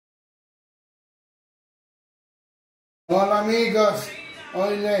Hola amigos,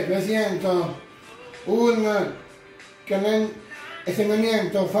 hoy les presento un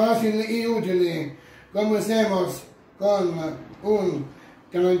entrenamiento fácil y útil. Comencemos con un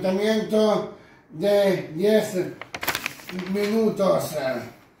calentamiento de 10 minutos.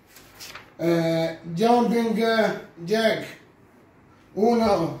 Jumping jack.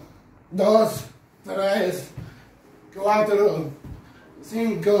 1, 2, 3, 4,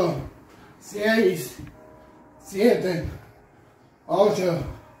 5, 6, 7, 8,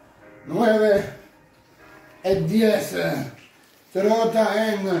 9 y 10.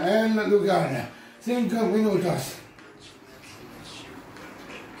 Trota en el lugar. 5 minutos.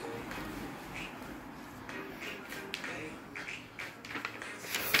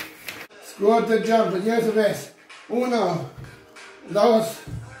 Squat jump 10 veces. 1, 2,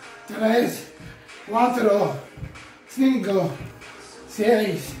 3, 4, 5,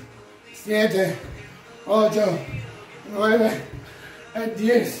 6, 7, 8, 9 y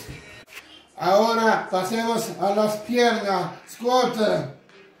 10. Ahora pasemos a las piernas. Squat.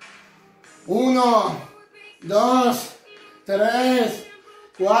 1, 2, 3,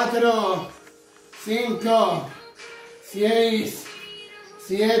 4, 5, 6,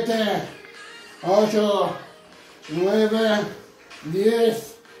 7, 8, 9,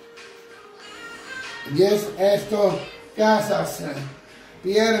 10. 10 esto, casas.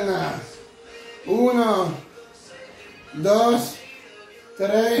 Piernas. 1, 2,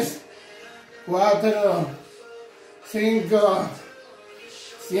 3, 4, 5,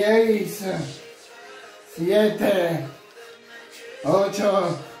 6, 7,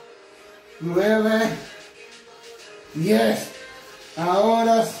 8, 9, 10.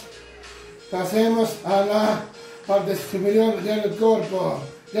 Ahora pasemos a la parte superior del cuerpo.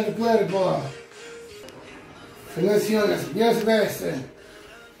 Flexiones 10 veces.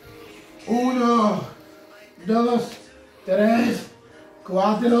 1, 2, 3,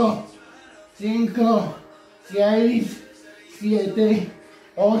 4, 5, 6, 7,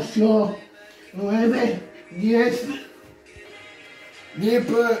 8, 9, 10. Dip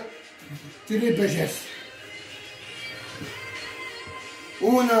tríceps.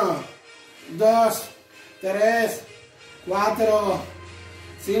 1, 2, 3, 4,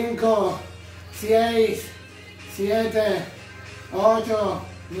 5, 6, 7, 8,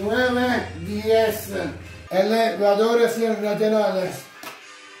 9, 10. Elevadores laterales.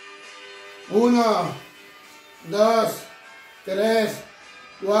 1, 2, 3,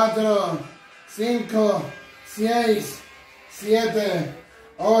 4, 5, 6, 7,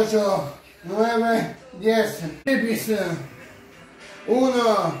 8, 9, 10. Burpees.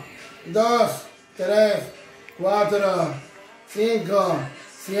 1, 2, 3, 4, 5,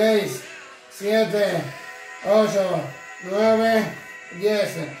 6, 7, 8, 9,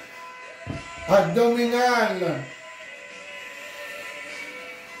 10. Abdominal.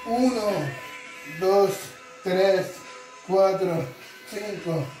 1, 2, 3, 4,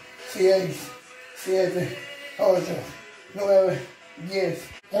 5, 6, 7, 8, 9, 10.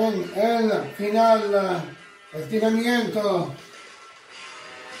 En el final, estiramiento.